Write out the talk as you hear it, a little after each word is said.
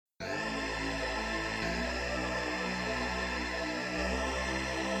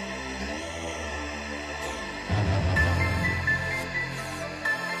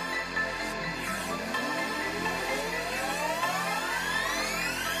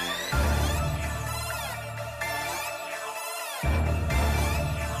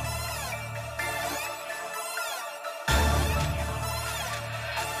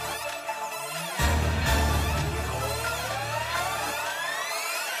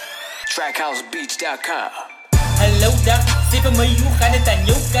trackhousebeats.com. Helo Dag, sê vir my hoe gaan dit aan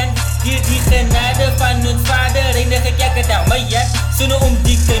jou kant? Deur die genade van ons Vader, reinig ek elke dag my hart, sonder om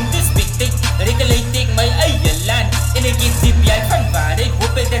die kind te spectate. Regulate ek my eie land, en ek het diep juist van waarheid.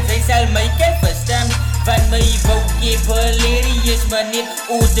 Hoop ek dat sy sal my kan verstaan, van my vocabulary is maar net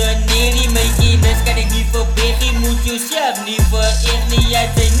ordinary. My kennis kan ek nie verbeg, jy moet jouself nie vereeg nie.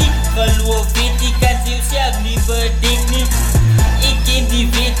 As jy nie geloof het, jy kan jouself nie bedek nie. Ek ken die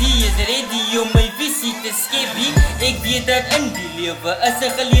wet, die is ready om my visie te skep. Ek weet dat in die lewe is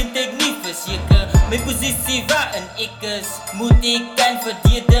 'n geleentheid nie verseker. My posisie waarin ek is, moet ek kan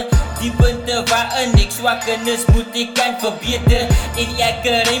verdedig. Die punte waarin ek swak is, moet ek kan verbeter. En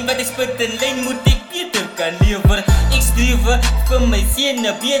elke reim wat ek spit in lyn, moet ek beter kan lewer. Ek streef vir my seun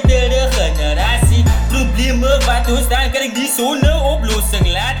 'n betere generasie. Probleme wat ons staan, kan ek nie sonder oplossing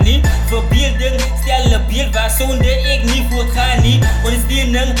laat nie. Verbeelding stel 'n beeld waar sonder ek nie voortgaan nie.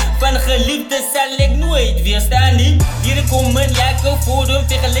 Ondersteuning van geliefdes sal ek nooit weerstaan nie. Hier kom in elke forum,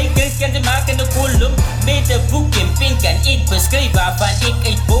 vergelykings kan jy maak in 'n kolom. Met 'n boek en pen kan ek beskryf waarvan ek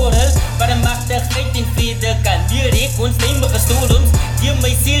uitborrel. Waar 'n magtigheid en vrede kan leer ek onstuimige storms. Die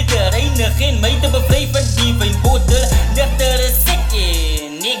my siel te reinig en my te bevry van die wynbottel. Nigtere sek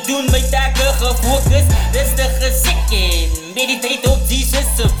en ek doen my take gefokus. Rustig gesek en meditate op Jesus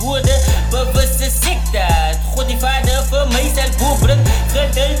se woorde. Bewus is ek dat God die Vader vir my sal voorbring.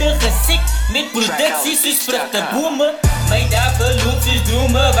 Geduldige sek met produksie soos vrugtebome. My dag verloop soos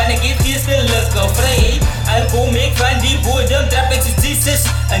drome, want ek het geestelike vryheid. Al kom ek van die bodem, trap ek soos Jesus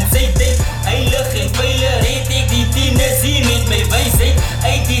in sy tyd. Heilig en veilig red ek die tieners hier met my wysheid.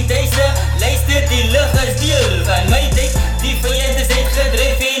 Uit die duise luister die lig is deel van my tyd. Die vyand is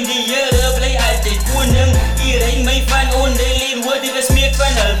uitgedryf en die Here bly altyd koning. Hy red my van onheil en word die gesmeek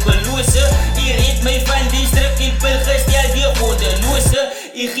van hulpelose. Hy red my van die stryk en pilgestel die goddelose.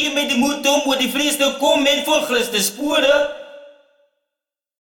 Hy gee my die moed om oor die vrees te kom en volg Christus spore.